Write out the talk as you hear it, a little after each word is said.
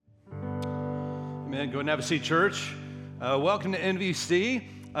Amen. Go and have a seat, church. Welcome to NVC.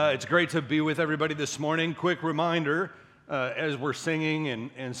 It's great to be with everybody this morning. Quick reminder, as we're singing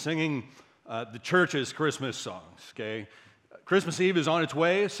and singing the church's Christmas songs, okay? Christmas Eve is on its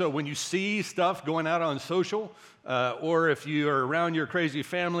way, so when you see stuff going out on social, or if you are around your crazy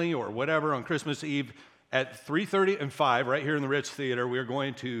family or whatever on Christmas Eve at 3:30 and 5, right here in the Ritz Theater, we are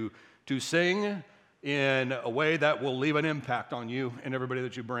going to sing in a way that will leave an impact on you and everybody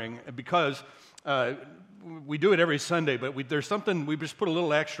that you bring, because we do it every Sunday, but there's something, we just put a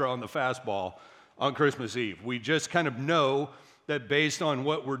little extra on the fastball on Christmas Eve. We just kind of know that based on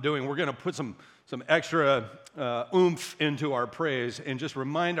what we're doing, we're going to put some extra oomph into our praise and just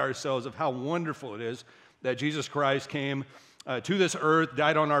remind ourselves of how wonderful it is that Jesus Christ came to this earth,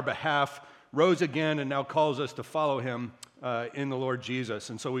 died on our behalf, rose again, and now calls us to follow him in the Lord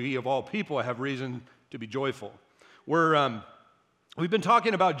Jesus. And so we, of all people, have reason to be joyful. We've been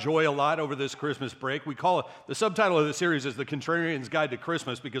talking about joy a lot over this Christmas break. We call it, the subtitle of the series is The Contrarian's Guide to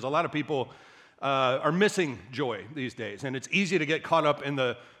Christmas, because a lot of people are missing joy these days. And it's easy to get caught up in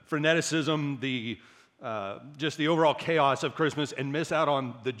the freneticism, just the overall chaos of Christmas, and miss out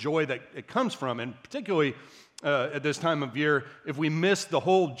on the joy that it comes from. And particularly at this time of year, if we miss the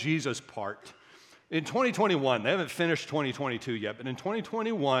whole Jesus part. In 2021, they haven't finished 2022 yet, but in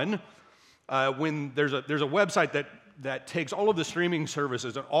 2021, when there's a website that takes all of the streaming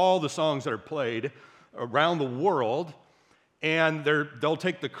services and all the songs that are played around the world, and they'll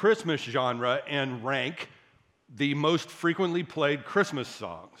take the Christmas genre and rank the most frequently played Christmas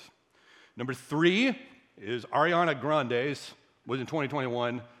songs. Number 3 is Ariana Grande's, was in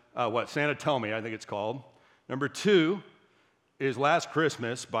 2021, Santa Tell Me, I think it's called. Number 2 is Last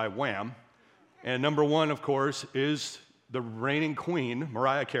Christmas by Wham. And number 1, of course, is the reigning queen,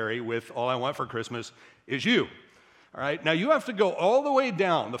 Mariah Carey, with All I Want for Christmas Is You. All right, now you have to go all the way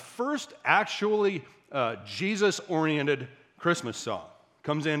down. The first actually Jesus-oriented Christmas song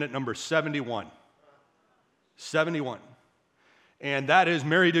comes in at number 71. 71. And that is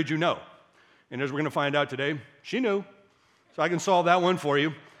Mary Did You Know? And as we're going to find out today, she knew. So I can solve that one for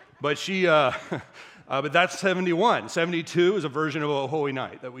you. But but that's 71. 72 is a version of O Holy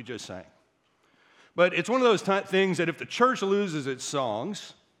Night that we just sang. But it's one of those things that if the church loses its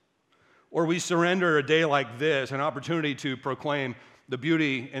songs, or we surrender a day like this, an opportunity to proclaim the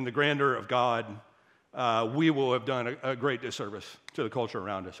beauty and the grandeur of God, we will have done a great disservice to the culture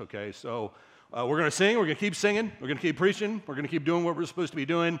around us, okay? So we're going to sing, we're going to keep singing, we're going to keep preaching, we're going to keep doing what we're supposed to be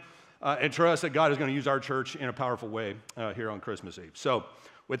doing, and trust that God is going to use our church in a powerful way here on Christmas Eve. So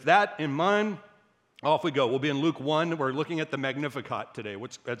with that in mind, off we go. We'll be in Luke 1. We're looking at the Magnificat today,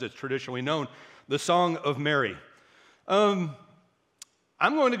 as it's traditionally known, the Song of Mary.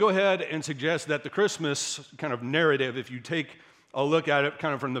 I'm going to go ahead and suggest that the Christmas kind of narrative, if you take a look at it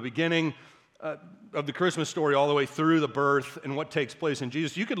kind of from the beginning of the Christmas story all the way through the birth and what takes place in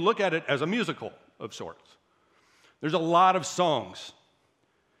Jesus, you could look at it as a musical of sorts. There's a lot of songs.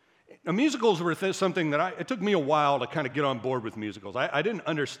 Now, musicals were something that it took me a while to kind of get on board with musicals. I didn't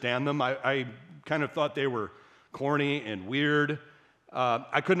understand them. I kind of thought they were corny and weird.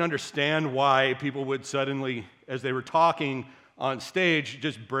 I couldn't understand why people would suddenly, as they were talking on stage,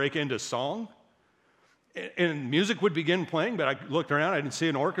 just break into song. And music would begin playing, but I looked around, I didn't see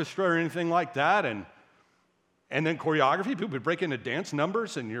an orchestra or anything like that. And then choreography, people would break into dance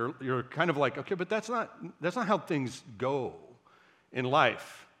numbers, and you're kind of like, okay, but that's not how things go in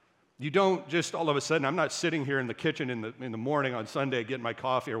life. You don't just all of a sudden, I'm not sitting here in the kitchen in the morning on Sunday getting my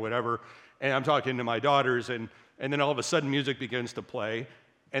coffee or whatever, and I'm talking to my daughters, and then all of a sudden music begins to play,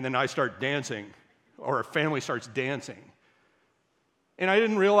 and then I start dancing, or a family starts dancing. And I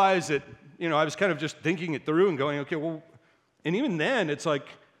didn't realize that, I was kind of just thinking it through and going, okay, well, and even then, it's like,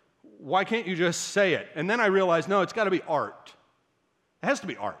 why can't you just say it? And then I realized, no, it's got to be art. It has to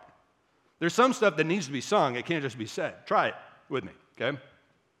be art. There's some stuff that needs to be sung. It can't just be said. Try it with me, okay?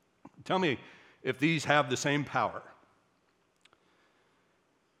 Tell me if these have the same power.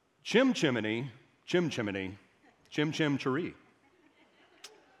 Chim chimney, chim chimney, chim chim cheree.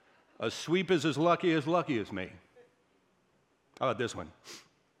 A sweep is as lucky as me. How about this one?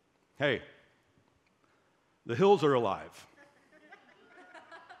 Hey, the hills are alive.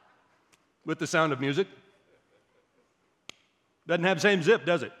 With the sound of music. Doesn't have the same zip,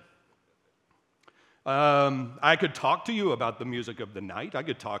 does it? I could talk to you about the music of the night. I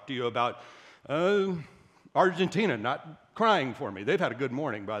could talk to you about Argentina not crying for me. They've had a good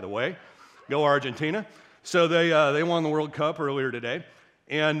morning, by the way. Go Argentina. So they won the World Cup earlier today.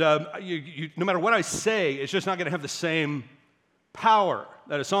 And no matter what I say, it's just not going to have the same power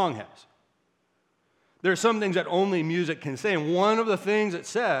that a song has. There are some things that only music can say, and one of the things it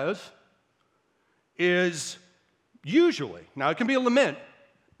says is usually, now it can be a lament,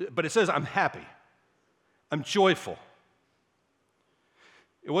 but it says, I'm happy. I'm joyful.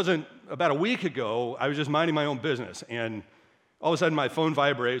 It wasn't about a week ago, I was just minding my own business, and all of a sudden my phone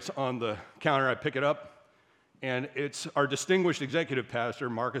vibrates on the counter. I pick it up, and it's our distinguished executive pastor,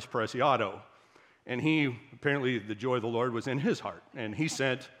 Marcus Preciado. And he, apparently the joy of the Lord was in his heart, and he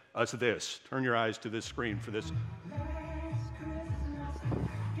sent us this. Turn your eyes to this screen for this.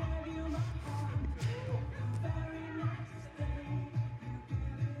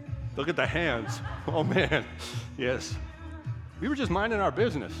 Look at the hands. Oh, man. Yes. We were just minding our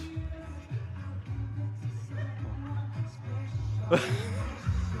business.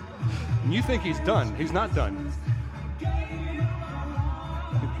 And you think he's done. He's not done.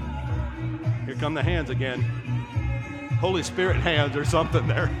 Here come the hands again. Holy Spirit hands or something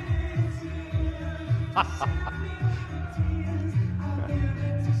there.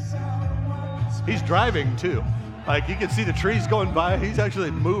 He's driving, too. Like, you can see the trees going by. He's actually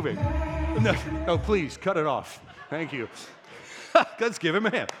moving. No, please, cut it off. Thank you. Let's give him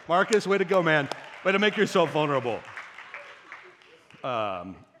a hand. Marcus, way to go, man. Way to make yourself vulnerable.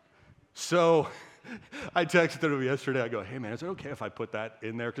 So I texted him yesterday. I go, hey, man, is it okay if I put that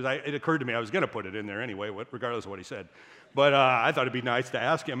in there? Because it occurred to me I was going to put it in there anyway, regardless of what he said. But I thought it'd be nice to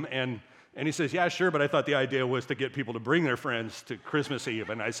ask him. And he says, yeah, sure, but I thought the idea was to get people to bring their friends to Christmas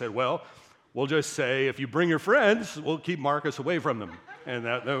Eve. And I said, well, we'll just say if you bring your friends, we'll keep Marcus away from them. And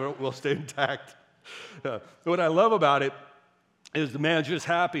that will stay intact. What I love about it is the man's just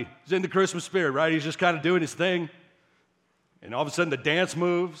happy. He's in the Christmas spirit, right? He's just kind of doing his thing. And all of a sudden the dance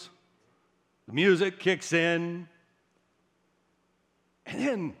moves. The music kicks in. And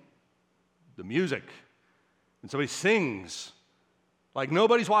then the music. And somebody sings like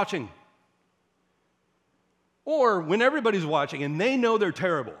nobody's watching. Or when everybody's watching and they know they're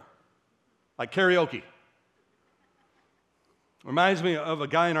terrible. Like karaoke. Reminds me of a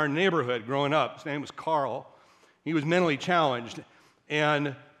guy in our neighborhood growing up. His name was Carl. He was mentally challenged.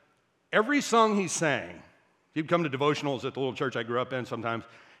 And every song he sang, he'd come to devotionals at the little church I grew up in sometimes.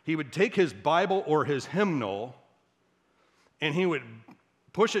 He would take his Bible or his hymnal and he would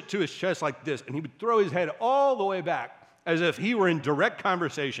push it to his chest like this, and he would throw his head all the way back as if he were in direct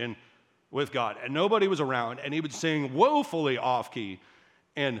conversation with God, and nobody was around, and he would sing woefully off-key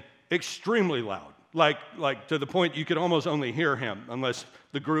and extremely loud, like to the point you could almost only hear him unless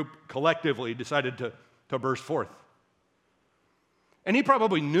the group collectively decided to burst forth. And he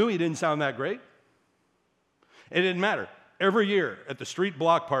probably knew he didn't sound that great. It didn't matter. Every year at the street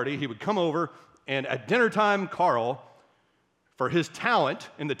block party, he would come over, and at dinner time, Carl, for his talent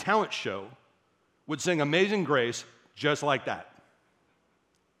in the talent show, would sing Amazing Grace just like that.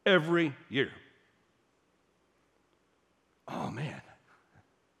 Every year. Oh, man.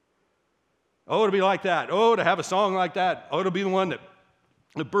 Oh, to be like that. Oh, to have a song like that. Oh, to be the one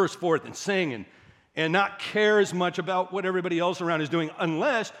that bursts forth and sing and not care as much about what everybody else around is doing,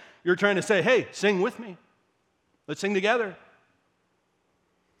 unless you're trying to say, hey, sing with me. Let's sing together.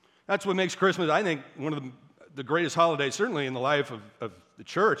 That's what makes Christmas, I think, one of the greatest holidays, certainly in the life of the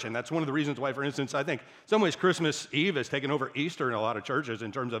church. And that's one of the reasons why, for instance, I think in some ways Christmas Eve has taken over Easter in a lot of churches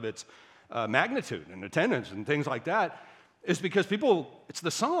in terms of its magnitude and attendance and things like that, is because it's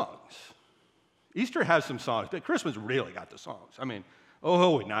the songs. Easter has some songs, but Christmas really got the songs. I mean, Oh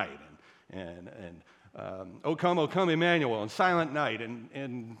Holy Night and O Come Emmanuel, and Silent Night,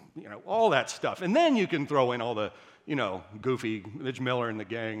 and all that stuff. And then you can throw in all the goofy Mitch Miller and the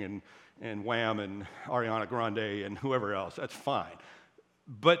gang and Wham and Ariana Grande and whoever else. That's fine.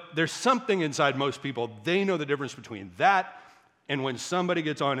 But there's something inside most people. They know the difference between that and when somebody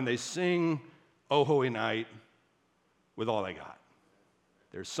gets on and they sing O Holy Night with all they got.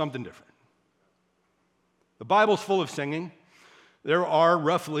 There's something different. The Bible's full of singing. There are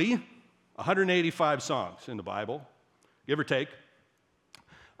roughly 185 songs in the Bible, give or take.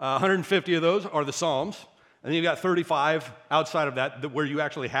 150 of those are the Psalms. And then you've got 35 outside of that where you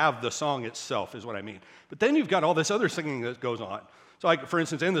actually have the song itself, is what I mean. But then you've got all this other singing that goes on. So like, for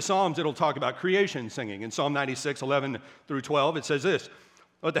instance, in the Psalms, it'll talk about creation singing. In Psalm 96, 11 through 12, it says this: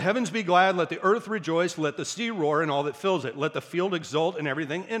 let the heavens be glad, let the earth rejoice, let the sea roar and all that fills it, let the field exult and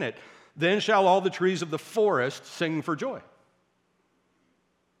everything in it. Then shall all the trees of the forest sing for joy.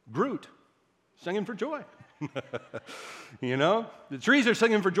 Groot, singing for joy. The trees are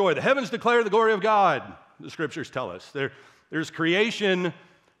singing for joy. The heavens declare the glory of God, the scriptures tell us. There's creation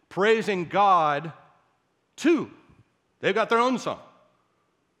praising God too. They've got their own song.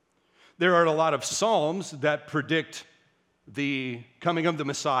 There are a lot of psalms that predict the coming of the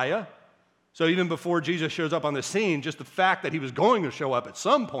Messiah. So even before Jesus shows up on the scene, just the fact that he was going to show up at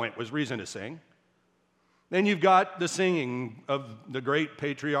some point was reason to sing. Then you've got the singing of the great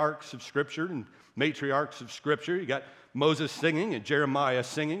patriarchs of Scripture and matriarchs of Scripture. You got Moses singing and Jeremiah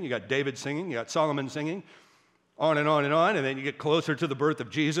singing. You got David singing. You got Solomon singing. On and on and on. And then you get closer to the birth of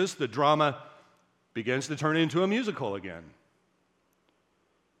Jesus. The drama begins to turn into a musical again.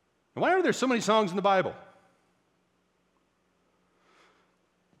 And why are there so many songs in the Bible?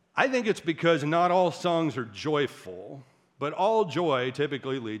 I think it's because not all songs are joyful, but all joy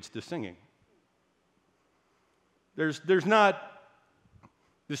typically leads to singing. There's not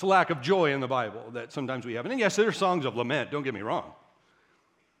this lack of joy in the Bible that sometimes we have. And yes, there are songs of lament, don't get me wrong.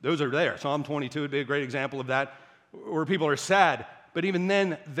 Those are there. Psalm 22 would be a great example of that, where people are sad, but even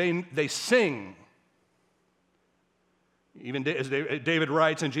then they sing. Even as David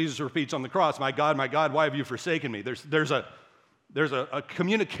writes and Jesus repeats on the cross, my God, why have you forsaken me?" There's a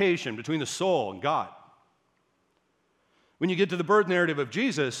communication between the soul and God. When you get to the birth narrative of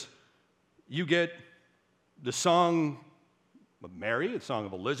Jesus, you get the song of Mary, the song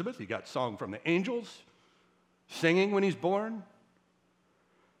of Elizabeth. You got song from the angels singing when he's born.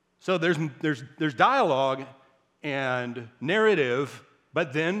 So there's dialogue and narrative,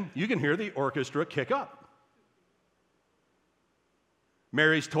 but then you can hear the orchestra kick up.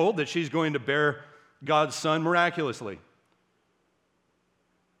 Mary's told that she's going to bear God's son miraculously.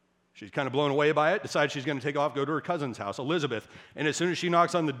 She's kind of blown away by it, decides she's going to take off, go to her cousin's house, Elizabeth. And as soon as she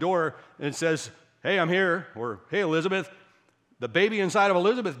knocks on the door and says, "Hey, I'm here," or "Hey, Elizabeth," the baby inside of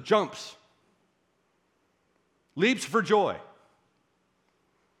Elizabeth jumps, leaps for joy.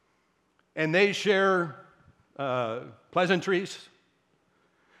 And they share pleasantries.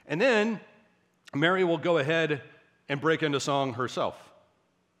 And then Mary will go ahead and break into song herself.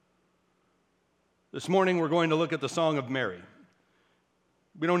 This morning we're going to look at the Song of Mary.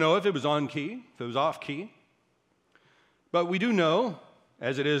 We don't know if it was on key, if it was off key, but we do know,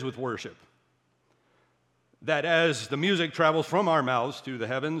 as it is with worship, that as the music travels from our mouths to the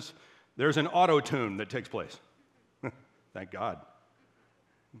heavens, there's an auto-tune that takes place. Thank God.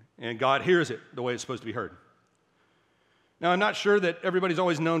 And God hears it the way it's supposed to be heard. Now, I'm not sure that everybody's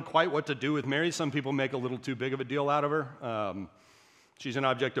always known quite what to do with Mary. Some people make a little too big of a deal out of her. She's an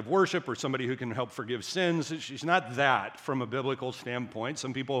object of worship or somebody who can help forgive sins. She's not that from a biblical standpoint.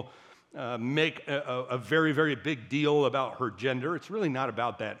 Some people make a very, very big deal about her gender. It's really not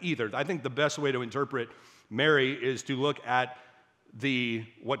about that either. I think the best way to interpret Mary is to look at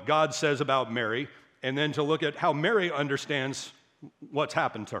what God says about Mary and then to look at how Mary understands what's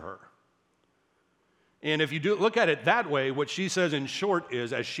happened to her. And if you do look at it that way, what she says in short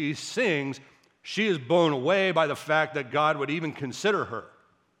is, as she sings, she is blown away by the fact that God would even consider her.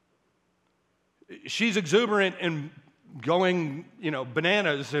 She's exuberant and going,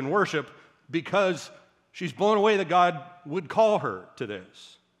 bananas in worship because she's blown away that God would call her to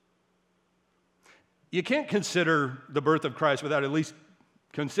this. You can't consider the birth of Christ without at least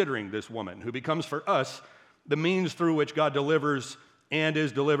considering this woman who becomes for us the means through which God delivers and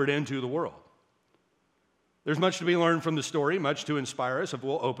is delivered into the world. There's much to be learned from the story, much to inspire us if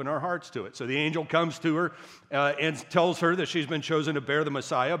we'll open our hearts to it. So the angel comes to her and tells her that she's been chosen to bear the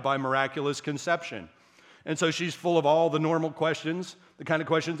Messiah by miraculous conception. And so she's full of all the normal questions, the kind of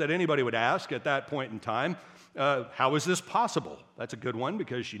questions that anybody would ask at that point in time. How is this possible? That's a good one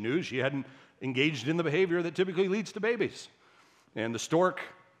because she knew she hadn't engaged in the behavior that typically leads to babies. And the stork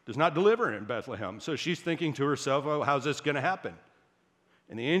does not deliver in Bethlehem. So she's thinking to herself, oh, how's this going to happen?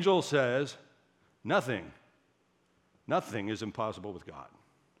 And the angel says, nothing is impossible with God.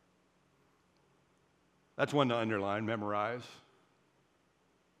 That's one to underline, memorize,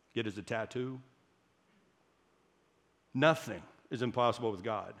 get as a tattoo. Nothing is impossible with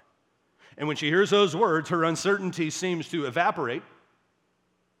God. And when she hears those words, her uncertainty seems to evaporate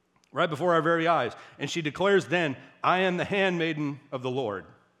right before our very eyes. And she declares then, I am the handmaiden of the Lord.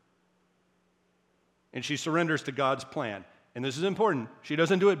 And she surrenders to God's plan. And this is important. She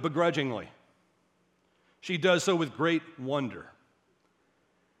doesn't do it begrudgingly. She does so with great wonder.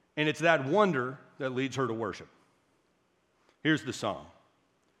 And it's that wonder that leads her to worship. Here's the song.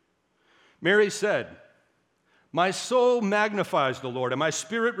 Mary said, my soul magnifies the Lord, and my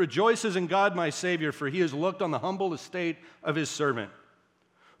spirit rejoices in God my Savior, for he has looked on the humble estate of his servant.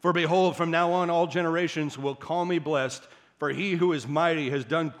 For behold, from now on all generations will call me blessed, for he who is mighty has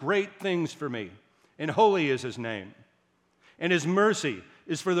done great things for me, and holy is his name. And his mercy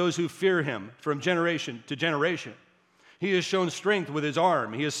is for those who fear him from generation to generation. He has shown strength with his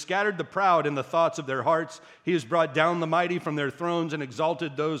arm. He has scattered the proud in the thoughts of their hearts. He has brought down the mighty from their thrones and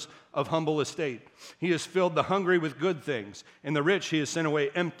exalted those of humble estate. He has filled the hungry with good things, and the rich he has sent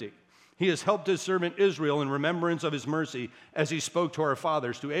away empty. He has helped his servant Israel in remembrance of his mercy, as he spoke to our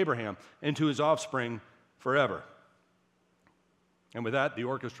fathers, to Abraham, and to his offspring forever. And with that, the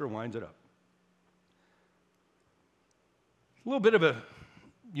orchestra winds it up. A little bit of a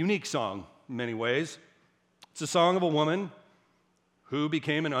unique song in many ways. It's a song of a woman who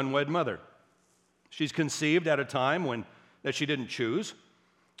became an unwed mother. She's conceived at a time that she didn't choose.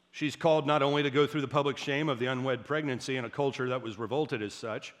 She's called not only to go through the public shame of the unwed pregnancy in a culture that was revolted as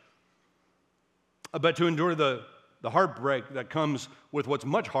such, but to endure the heartbreak that comes with what's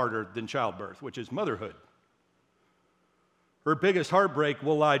much harder than childbirth, which is motherhood. Her biggest heartbreak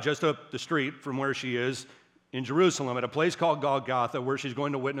will lie just up the street from where she is in Jerusalem at a place called Golgotha, where she's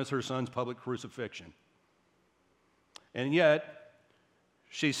going to witness her son's public crucifixion. And yet,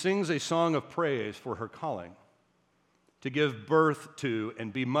 she sings a song of praise for her calling to give birth to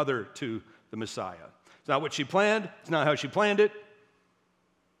and be mother to the Messiah. It's not what she planned. It's not how she planned it.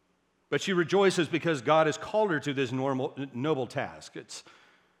 But she rejoices because God has called her to this noble task. It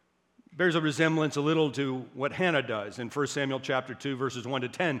bears a resemblance a little to what Hannah does in 1 Samuel chapter 2, verses 1 to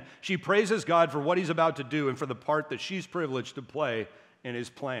 10. She praises God for what he's about to do and for the part that she's privileged to play in his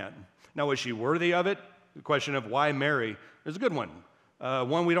plan. Now, was she worthy of it? The question of why Mary is a good one.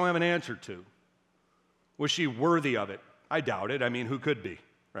 One we don't have an answer to. Was she worthy of it? I doubt it. I mean, who could be,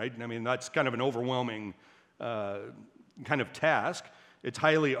 right? I mean, that's kind of an overwhelming kind of task. It's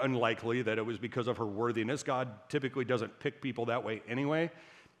highly unlikely that it was because of her worthiness. God typically doesn't pick people that way anyway.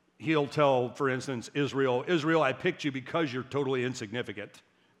 He'll tell, for instance, Israel, I picked you because you're totally insignificant.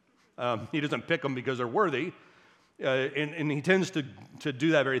 He doesn't pick them because they're worthy. And he tends to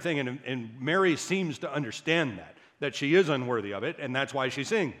do that very thing. And Mary seems to understand that she is unworthy of it, and that's why she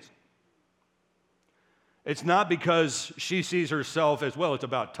sings. It's not because she sees herself as, well, it's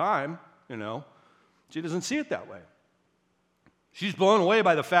about time, She doesn't see it that way. She's blown away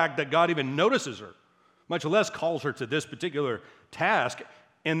by the fact that God even notices her, much less calls her to this particular task,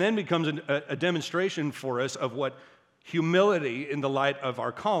 and then becomes a demonstration for us of what humility in the light of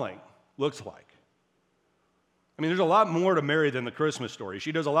our calling looks like. I mean, there's a lot more to Mary than the Christmas story.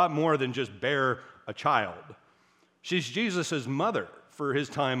 She does a lot more than just bear a child. She's Jesus' mother for his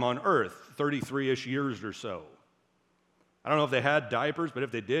time on earth, 33-ish years or so. I don't know if they had diapers, but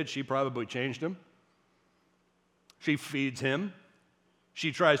if they did, she probably changed them. She feeds him.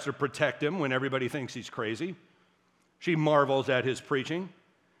 She tries to protect him when everybody thinks he's crazy. She marvels at his preaching.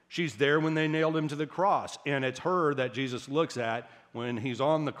 She's there when they nailed him to the cross, and it's her that Jesus looks at when he's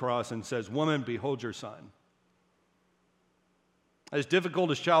on the cross and says, "Woman, behold your son." As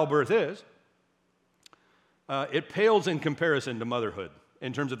difficult as childbirth is, it pales in comparison to motherhood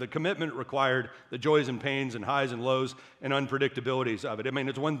in terms of the commitment required, the joys and pains and highs and lows and unpredictabilities of it. I mean,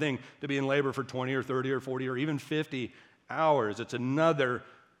 it's one thing to be in labor for 20 or 30 or 40 or even 50 hours. It's another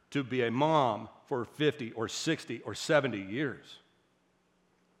to be a mom for 50 or 60 or 70 years.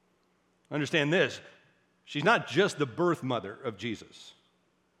 Understand this, she's not just the birth mother of Jesus.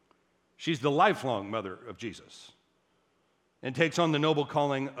 She's the lifelong mother of Jesus and takes on the noble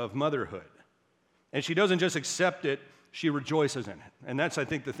calling of motherhood. And she doesn't just accept it, she rejoices in it. And that's, I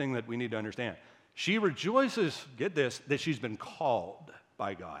think, the thing that we need to understand. She rejoices, get this, that she's been called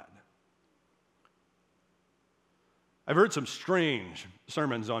by God. I've heard some strange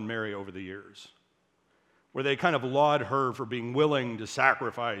sermons on Mary over the years, where they kind of laud her for being willing to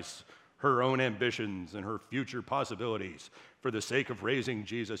sacrifice her own ambitions and her future possibilities for the sake of raising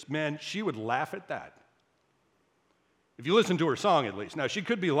Jesus. Man, she would laugh at that. If you listen to her song, at least. Now, she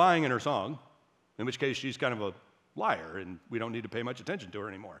could be lying in her song, in which case she's kind of a liar, and we don't need to pay much attention to her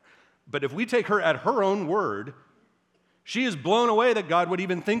anymore. But if we take her at her own word, she is blown away that God would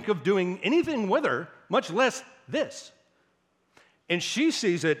even think of doing anything with her, much less this. And she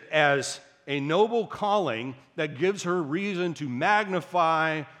sees it as a noble calling that gives her reason to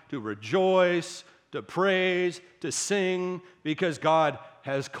magnify, to rejoice, to praise, to sing, because God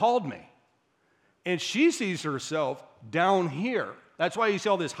has called me. And she sees herself down here. That's why you see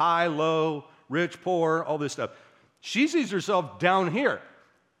all this high, low, rich, poor, all this stuff. She sees herself down here.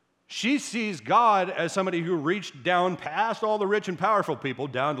 She sees God as somebody who reached down past all the rich and powerful people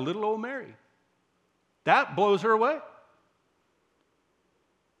down to little old Mary. That blows her away.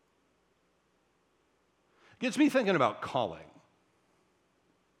 Gets me thinking about calling.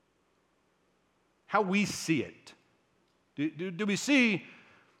 How we see it. Do we see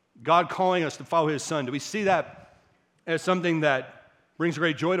God calling us to follow his son? Do we see that as something that brings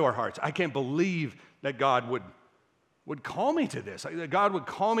great joy to our hearts? I can't believe that God would call me to this, that God would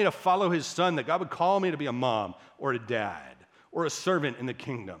call me to follow his son, that God would call me to be a mom or a dad or a servant in the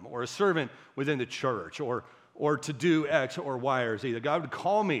kingdom or a servant within the church or to do X or Y or Z, that God would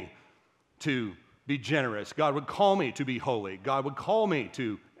call me to be generous. God would call me to be holy. God would call me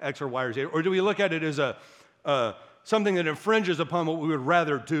to X or Y or Z. Or do we look at it as something that infringes upon what we would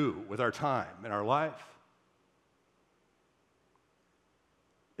rather do with our time and our life?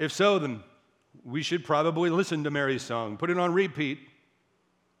 If so, then we should probably listen to Mary's song, put it on repeat,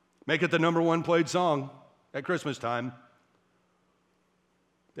 make it the number one played song at Christmas time.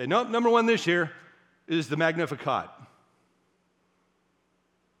 Okay, nope, number one this year is the Magnificat.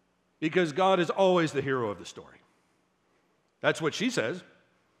 Because God is always the hero of the story. That's what she says.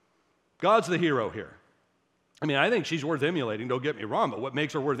 God's the hero here. I mean, I think she's worth emulating, don't get me wrong, but what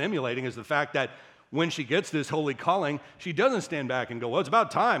makes her worth emulating is the fact that when she gets this holy calling, she doesn't stand back and go, well, it's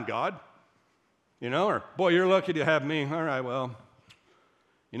about time, God. Or, boy, you're lucky to have me. All right, well,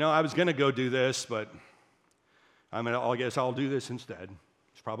 I was going to go do this, but I guess I'll do this instead.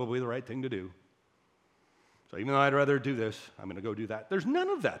 It's probably the right thing to do. So even though I'd rather do this, I'm going to go do that. There's none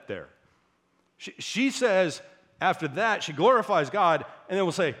of that there. She says, after that, she glorifies God, and then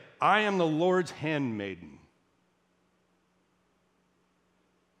will say, I am the Lord's handmaiden.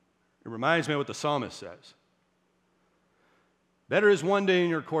 It reminds me of what the psalmist says. Better is one day in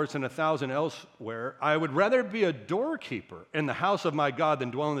your courts than 1,000 elsewhere. I would rather be a doorkeeper in the house of my God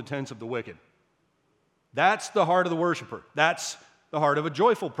than dwell in the tents of the wicked. That's the heart of the worshiper. That's the heart of a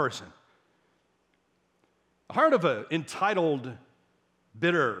joyful person. The heart of an entitled,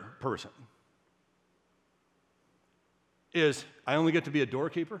 bitter person is, I only get to be a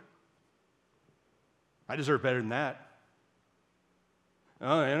doorkeeper? I deserve better than that.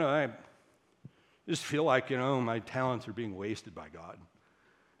 I just feel like, my talents are being wasted by God.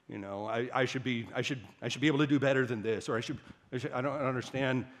 I should be able to do better than this, or I don't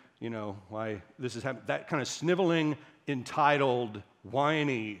understand, why this is happening. That kind of sniveling, entitled,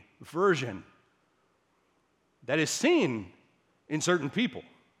 whiny version that is seen in certain people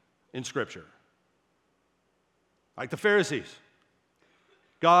in Scripture. Like the Pharisees.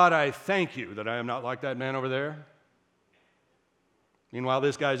 God, I thank you that I am not like that man over there. Meanwhile,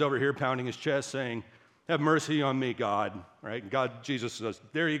 this guy's over here pounding his chest saying, have mercy on me, God. Right? And God, Jesus says,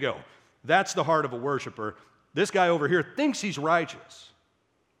 there you go. That's the heart of a worshiper. This guy over here thinks he's righteous,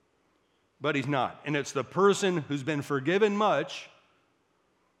 but he's not. And it's the person who's been forgiven much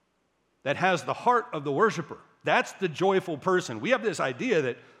that has the heart of the worshiper. That's the joyful person. We have this idea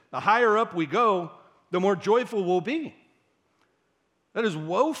that the higher up we go, the more joyful we'll be. That is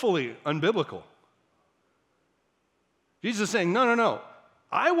woefully unbiblical. Jesus is saying, no.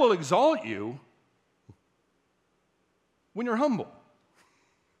 I will exalt you when you're humble.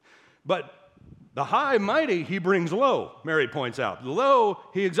 But the high mighty he brings low, Mary points out. The low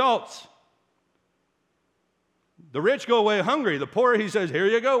he exalts. The rich go away hungry. The poor he says, here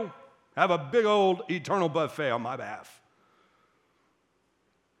you go. Have a big old eternal buffet on my behalf.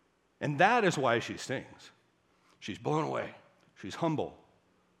 And that is why she sings. She's blown away. She's humble.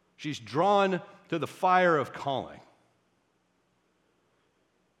 She's drawn to the fire of calling.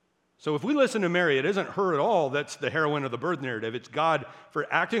 So if we listen to Mary, it isn't her at all that's the heroine of the birth narrative. It's God for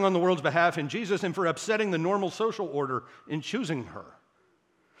acting on the world's behalf in Jesus and for upsetting the normal social order in choosing her.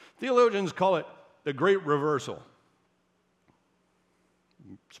 Theologians call it the great reversal.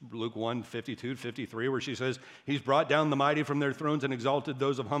 It's Luke 1, 52, 53, where she says, he's brought down the mighty from their thrones and exalted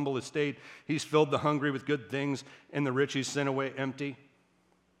those of humble estate. He's filled the hungry with good things, and the rich he's sent away empty.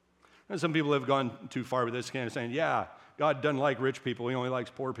 And some people have gone too far with this, kind of saying, yeah, God doesn't like rich people, he only likes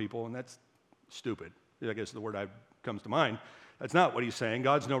poor people, and that's stupid. I guess the word that comes to mind. That's not what he's saying.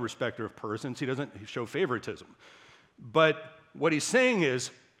 God's no respecter of persons. He doesn't show favoritism. But what he's saying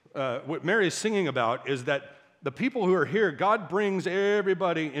is, what Mary is singing about is that the people who are here, God brings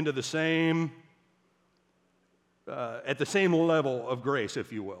everybody into the same, at the same level of grace,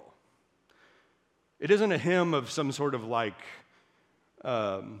 if you will. It isn't a hymn of some sort of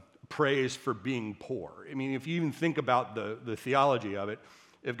praise for being poor. I mean, if you even think about the theology of it,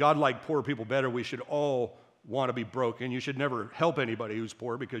 if God liked poor people better, we should all want to be broken. You should never help anybody who's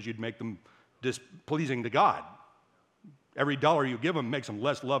poor because you'd make them displeasing to God. Every dollar you give them makes them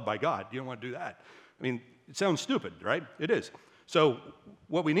less loved by God. You don't want to do that. I mean, it sounds stupid, right? It is. So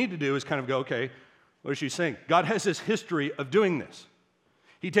what we need to do is kind of go, okay, what is she saying? God has this history of doing this.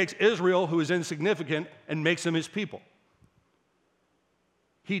 He takes Israel, who is insignificant, and makes them his people.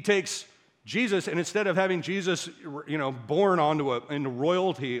 He takes Jesus, and instead of having Jesus, born into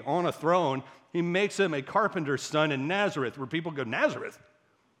royalty on a throne, he makes him a carpenter's son in Nazareth, where people go, Nazareth?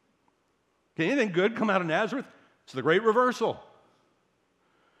 Can anything good come out of Nazareth? It's the great reversal.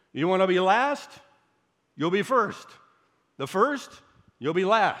 You want to be last? You'll be first. The first, you'll be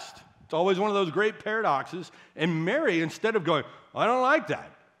last. It's always one of those great paradoxes. And Mary, instead of going, I don't like that,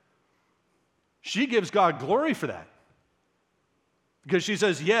 She gives God glory for that. Because she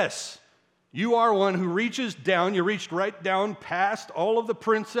says, yes, you are one who reaches down. You reached right down past all of the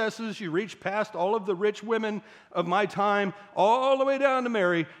princesses. You reached past all of the rich women of my time, all the way down to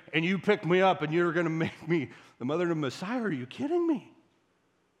Mary, and you picked me up and you're going to make me the mother of the Messiah. Are you kidding me?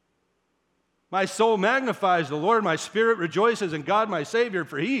 My soul magnifies the Lord. My spirit rejoices in God, my Savior,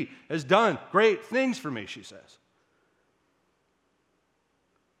 for he has done great things for me, she says.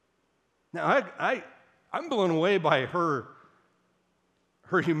 Now, I'm blown away by her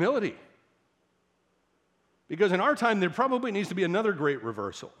humility. Because in our time, there probably needs to be another great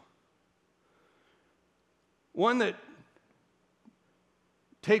reversal. One that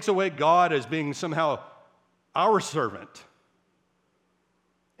takes away God as being somehow our servant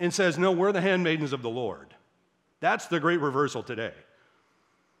and says, no, we're the handmaidens of the Lord. That's the great reversal today.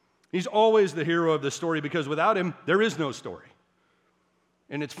 He's always the hero of the story because without him, there is no story.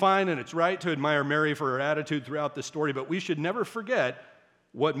 And it's fine and it's right to admire Mary for her attitude throughout the story, but we should never forget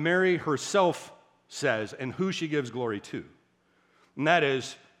what Mary herself says and who she gives glory to. And that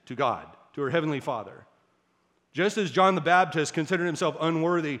is to God, to her heavenly Father. Just as John the Baptist considered himself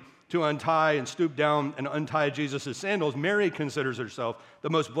unworthy to untie and stoop down and untie Jesus' sandals, Mary considers herself the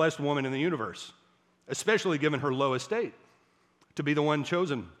most blessed woman in the universe, especially given her low estate, to be the one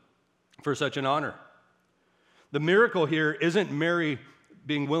chosen for such an honor. The miracle here isn't Mary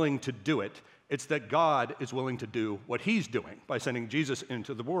being willing to do it. It's that God is willing to do what he's doing by sending Jesus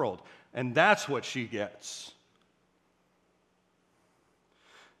into the world. And that's what she gets.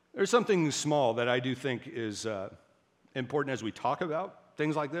 There's something small that I do think is important as we talk about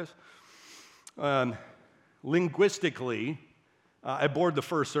things like this. Linguistically, I bored the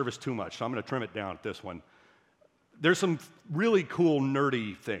first service too much, so I'm going to trim it down at this one. There's some really cool,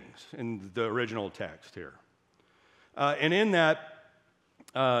 nerdy things in the original text here. And in that,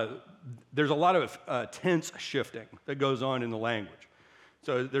 there's a lot of tense shifting that goes on in the language.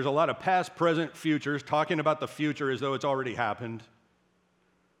 So there's a lot of past, present, futures, talking about the future as though it's already happened.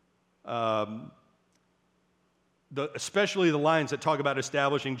 Especially the lines that talk about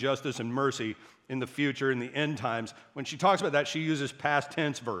establishing justice and mercy in the future, in the end times. When she talks about that, she uses past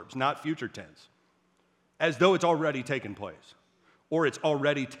tense verbs, not future tense, as though it's already taken place, or it's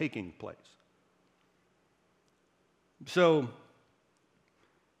already taking place. So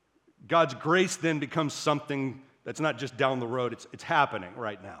God's grace then becomes something that's not just down the road, it's happening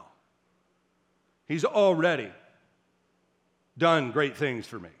right now. He's already done great things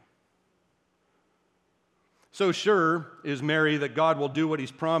for me. So sure is Mary that God will do what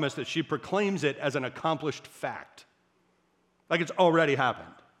he's promised that she proclaims it as an accomplished fact, like it's already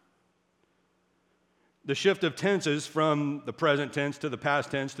happened. The shift of tenses from the present tense to the past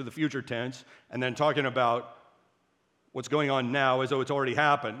tense to the future tense, and then talking about what's going on now as though it's already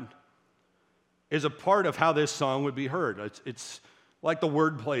happened, is a part of how this song would be heard. It's like the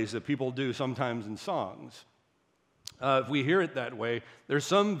word plays that people do sometimes in songs. If we hear it that way, there's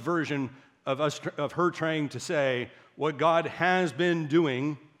some version of her trying to say what God has been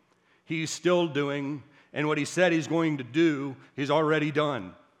doing, he's still doing, and what he said he's going to do, he's already done.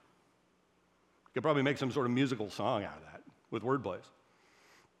 You could probably make some sort of musical song out of that with word plays.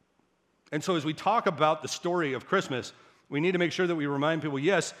 And so as we talk about the story of Christmas, we need to make sure that we remind people,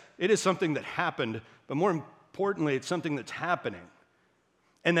 yes, it is something that happened, but more importantly, it's something that's happening.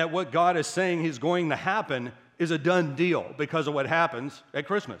 And that what God is saying is going to happen is a done deal because of what happens at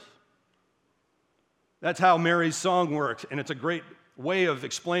Christmas. That's how Mary's song works, and it's a great way of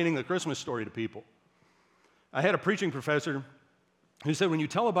explaining the Christmas story to people. I had a preaching professor who said, when you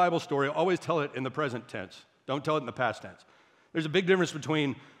tell a Bible story, always tell it in the present tense. Don't tell it in the past tense. There's a big difference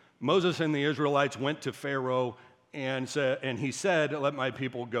between Moses and the Israelites went to Pharaoh and he said, let my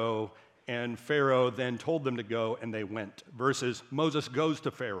people go, and Pharaoh then told them to go, and they went, versus Moses goes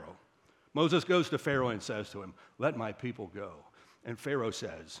to Pharaoh. Moses goes to Pharaoh and says to him, let my people go. And Pharaoh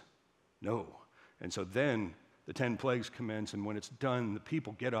says, no. And so then the 10 plagues commence, and when it's done, the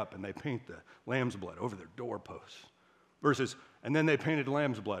people get up and they paint the lamb's blood over their doorposts. Versus, and then they painted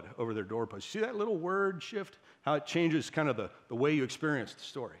lamb's blood over their doorposts. See that little word shift? How it changes kind of the way you experience the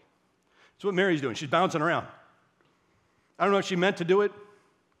story. That's what Mary's doing. She's bouncing around. I don't know if she meant to do it,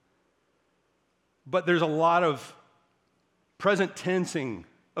 but there's a lot of present tensing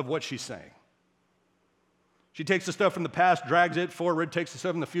of what she's saying. She takes the stuff from the past, drags it forward, takes the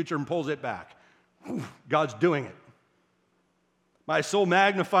stuff from the future, and pulls it back. God's doing it. My soul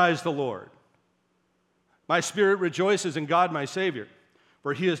magnifies the Lord. My spirit rejoices in God, my Savior,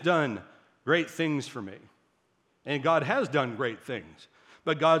 for he has done great things for me. And God has done great things.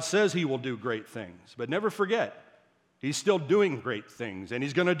 But God says he will do great things. But never forget, he's still doing great things, and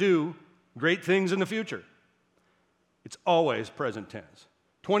he's going to do great things in the future. It's always present tense.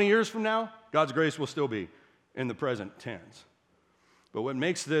 20 years from now, God's grace will still be in the present tense. But what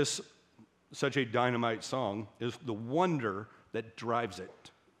makes this such a dynamite song is the wonder that drives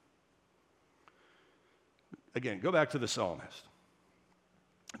it. Again, go back to the psalmist.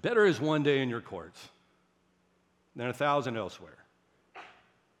 Better is one day in your courts than 1,000 elsewhere.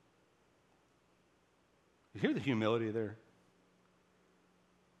 You hear the humility there?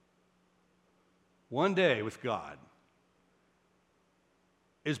 One day with God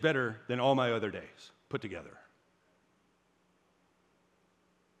is better than all my other days put together.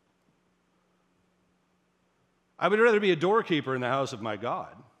 I would rather be a doorkeeper in the house of my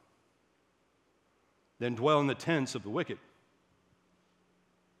God than dwell in the tents of the wicked.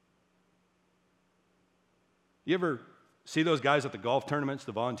 You ever see those guys at the golf tournaments,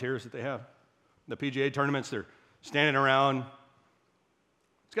 the volunteers that they have? The PGA tournaments, they're standing around.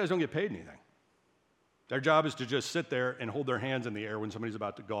 These guys don't get paid anything. Their job is to just sit there and hold their hands in the air when somebody's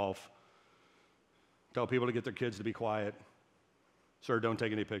about to golf. Tell people to get their kids to be quiet. Sir, don't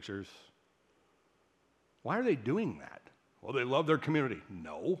take any pictures. Why are they doing that? Well, they love their community.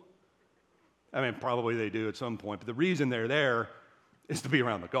 No. I mean, probably they do at some point, but the reason they're there is to be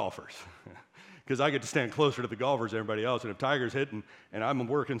around the golfers. Because I get to stand closer to the golfers than everybody else, and if Tiger's hitting and I'm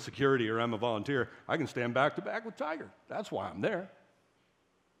working security or I'm a volunteer, I can stand back to back with Tiger. That's why I'm there.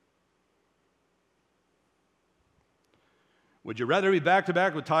 Would you rather be back to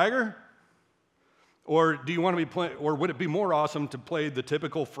back with Tiger? Or do you want to be playing, or would it be more awesome to play the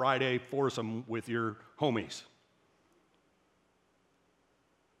typical Friday foursome with your homies?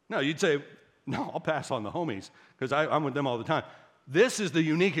 No, you'd say, no, I'll pass on the homies because I'm with them all the time. This is the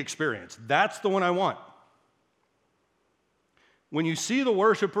unique experience. That's the one I want. When you see the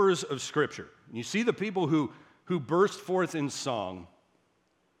worshipers of Scripture, you see the people who burst forth in song,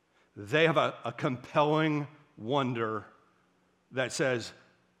 they have a compelling wonder that says,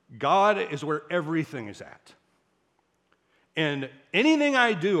 God is where everything is at. And anything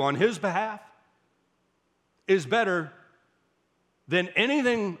I do on His behalf is better than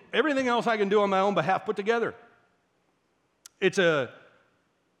everything else I can do on my own behalf put together. It's an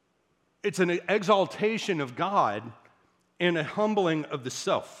exaltation of God and a humbling of the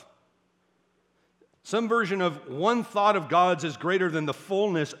self. Some version of one thought of God's is greater than the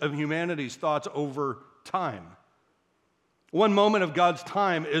fullness of humanity's thoughts over time. One moment of God's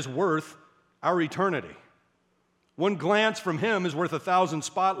time is worth our eternity. One glance from Him is worth 1,000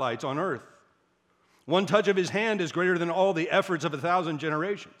 spotlights on earth. One touch of His hand is greater than all the efforts of 1,000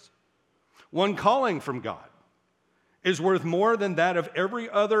 generations. One calling from God is worth more than that of every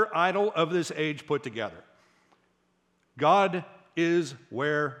other idol of this age put together. God is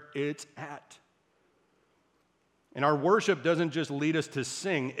where it's at. And our worship doesn't just lead us to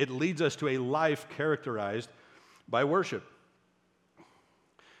sing, it leads us to a life characterized by worship.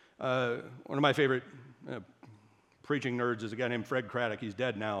 One of my favorite preaching nerds is a guy named Fred Craddock. He's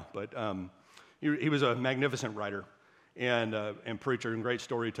dead now, but he was a magnificent writer and preacher and great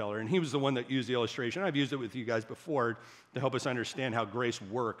storyteller. And he was the one that used the illustration. I've used it with you guys before to help us understand how grace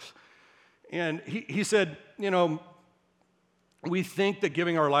works. And he said, we think that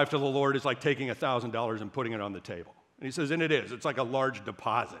giving our life to the Lord is like taking $1,000 and putting it on the table. And he says, and it is. It's like a large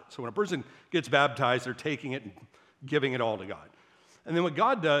deposit. So when a person gets baptized, they're taking it and giving it all to God. And then what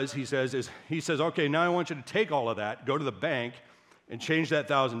God does, he says, okay, now I want you to take all of that, go to the bank, and change that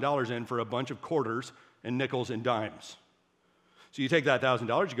 $1,000 in for a bunch of quarters and nickels and dimes. So you take that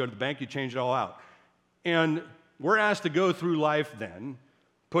 $1,000, you go to the bank, you change it all out. And we're asked to go through life then,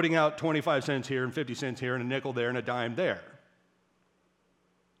 putting out 25 cents here and 50 cents here and a nickel there and a dime there.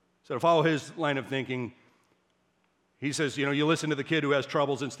 So to follow his line of thinking, he says, you listen to the kid who has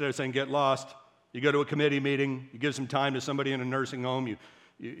troubles instead of saying get lost. You go to a committee meeting, you give some time to somebody in a nursing home,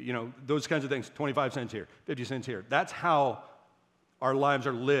 you those kinds of things, 25 cents here, 50 cents here. That's how our lives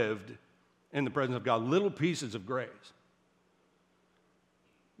are lived in the presence of God, little pieces of grace.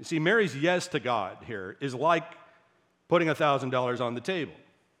 You see, Mary's yes to God here is like putting $1,000 on the table.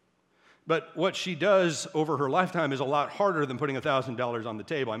 But what she does over her lifetime is a lot harder than putting $1,000 on the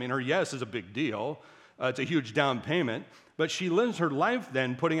table. I mean, her yes is a big deal. It's a huge down payment. But she lives her life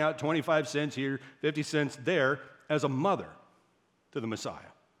then putting out 25 cents here, 50 cents there as a mother to the Messiah.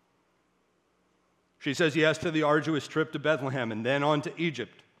 She says yes to the arduous trip to Bethlehem and then on to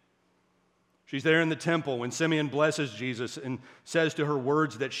Egypt. She's there in the temple when Simeon blesses Jesus and says to her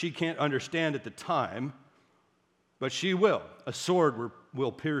words that she can't understand at the time, but she will. A sword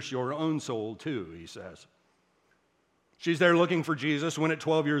will pierce your own soul too, he says. She's there looking for Jesus when at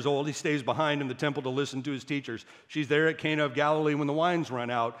 12 years old he stays behind in the temple to listen to his teachers. She's there at Cana of Galilee when the wine's run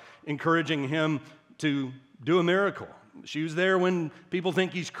out, encouraging him to do a miracle. She was there when people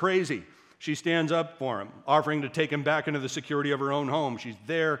think he's crazy. She stands up for him, offering to take him back into the security of her own home. She's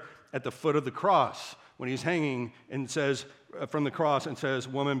there at the foot of the cross when he's hanging and says, from the cross and says,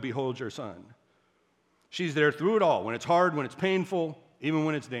 "Woman, behold your son." She's there through it all. When it's hard, when it's painful, even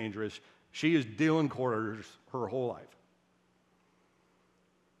when it's dangerous, she is dealing quarters her whole life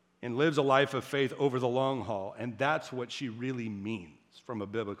and lives a life of faith over the long haul. And that's what she really means from a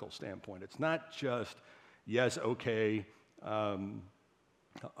biblical standpoint. It's not just, yes, okay,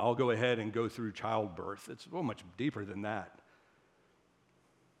 I'll go ahead and go through childbirth. It's so much deeper than that.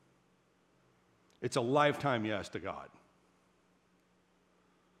 It's a lifetime yes to God.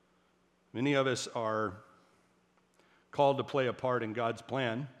 Many of us are called to play a part in God's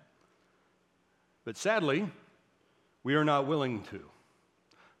plan, but sadly, we are not willing to,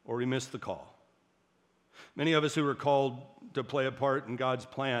 or we miss the call. Many of us who are called to play a part in God's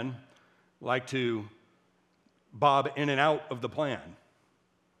plan like to bob in and out of the plan,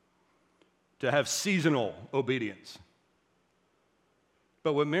 to have seasonal obedience.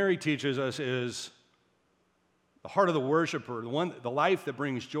 But what Mary teaches us is the heart of the worshiper, the life that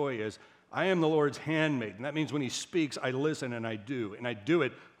brings joy is, I am the Lord's handmaid. And that means when he speaks, I listen and I do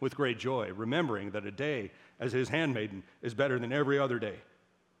it with great joy, remembering that a day as his handmaiden is better than every other day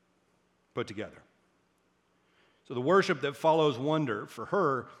put together. So the worship that follows wonder for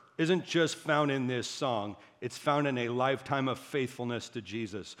her isn't just found in this song, it's found in a lifetime of faithfulness to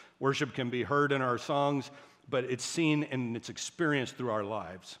Jesus. Worship can be heard in our songs, but it's seen and it's experienced through our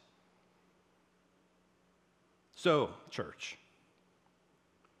lives. So, church,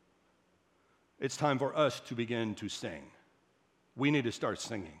 it's time for us to begin to sing. We need to start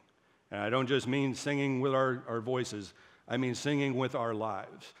singing. And I don't just mean singing with our voices. I mean singing with our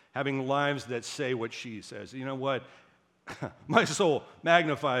lives. Having lives that say what she says. You know what? My soul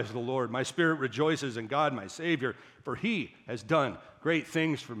magnifies the Lord. My spirit rejoices in God, my Savior, for he has done great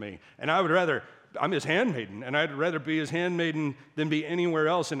things for me. And I'm his handmaiden, and I'd rather be his handmaiden than be anywhere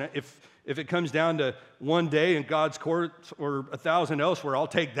else. And if it comes down to one day in God's court or 1,000 elsewhere, I'll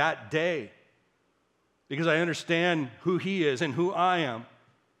take that day. Because I understand who he is and who I am.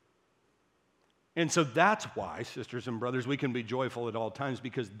 And so that's why, sisters and brothers, we can be joyful at all times,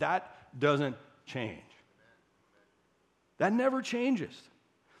 because that doesn't change. That never changes.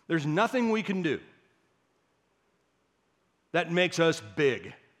 There's nothing we can do that makes us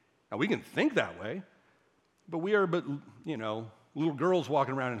big. Now, we can think that way, but we are little girls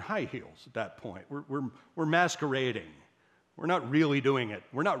walking around in high heels at that point. We're masquerading. We're not really doing it.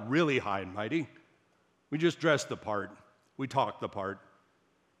 We're not really high and mighty. We just dress the part. We talk the part,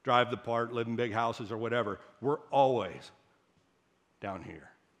 drive the part, live in big houses or whatever. We're always down here.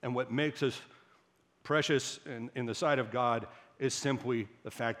 And what makes us precious in the sight of God is simply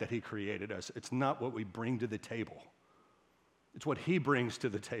the fact that he created us. It's not what we bring to the table. It's what he brings to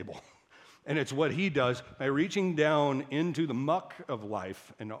the table. And it's what he does by reaching down into the muck of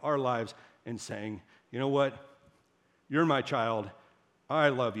life, into our lives, and saying, you know what? You're my child. I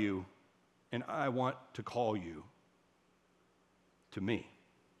love you. And I want to call you to me.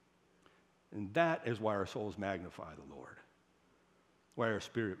 And that is why our souls magnify the Lord, why our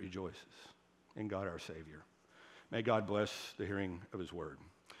spirit rejoices in God our Savior. May God bless the hearing of his word.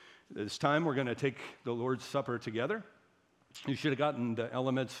 This time we're going to take the Lord's Supper together. You should have gotten the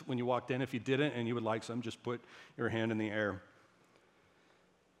elements when you walked in. If you didn't and you would like some, just put your hand in the air.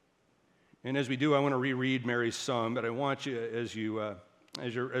 And as we do, I want to reread Mary's song, but I want you,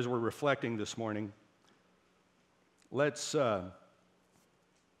 as we're reflecting this morning, let's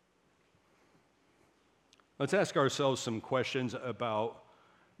ask ourselves some questions about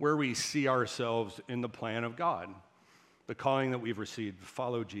where we see ourselves in the plan of God, the calling that we've received to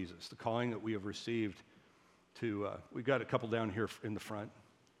follow Jesus, the calling that we have received to, we've got a couple down here in the front.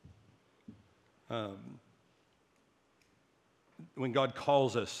 When God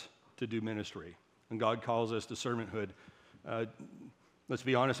calls us to do ministry, when God calls us to servanthood, let's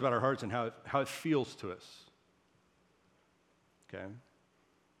be honest about our hearts and how it feels to us. Okay?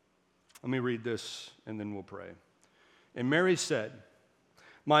 Let me read this and then we'll pray. And Mary said,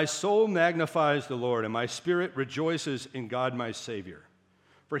 "My soul magnifies the Lord, and my spirit rejoices in God my Savior.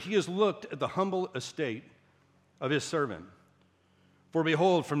 For he has looked at the humble estate of his servant. For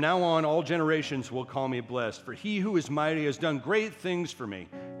behold, from now on all generations will call me blessed. For he who is mighty has done great things for me,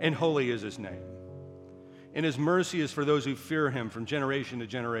 and holy is his name. And his mercy is for those who fear him from generation to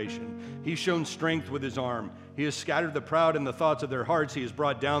generation. He's shown strength with his arm. He has scattered the proud in the thoughts of their hearts. He has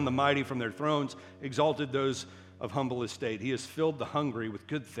brought down the mighty from their thrones, exalted those of humble estate. He has filled the hungry with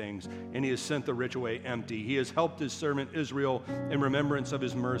good things, and he has sent the rich away empty. He has helped his servant Israel in remembrance of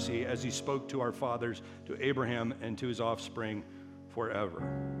his mercy, as he spoke to our fathers, to Abraham, and to his offspring forever.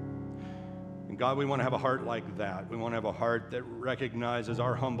 And God, we want to have a heart like that. We want to have a heart that recognizes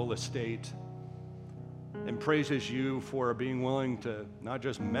our humble estate and praises you for being willing to not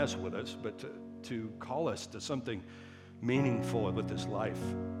just mess with us, but to call us to something meaningful with this life.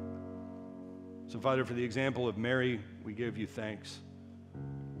 So, Father, for the example of Mary, we give you thanks.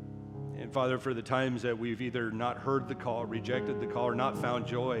 And, Father, for the times that we've either not heard the call, rejected the call, or not found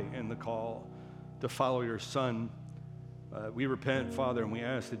joy in the call to follow your Son, we repent, Father, and we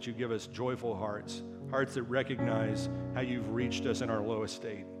ask that you give us joyful hearts, hearts that recognize how you've reached us in our low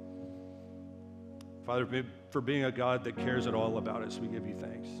estate. Father, for being a God that cares at all about us, we give you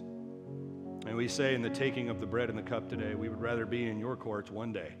thanks. And we say in the taking of the bread and the cup today, we would rather be in your courts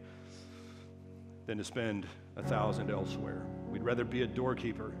one day than to spend 1,000 elsewhere. We'd rather be a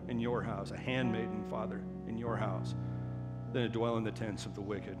doorkeeper in your house, a handmaiden, Father, in your house, than to dwell in the tents of the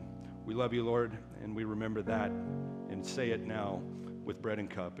wicked. We love you, Lord, and we remember that and say it now with bread and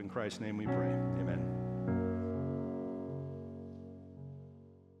cup. In Christ's name we pray. Amen.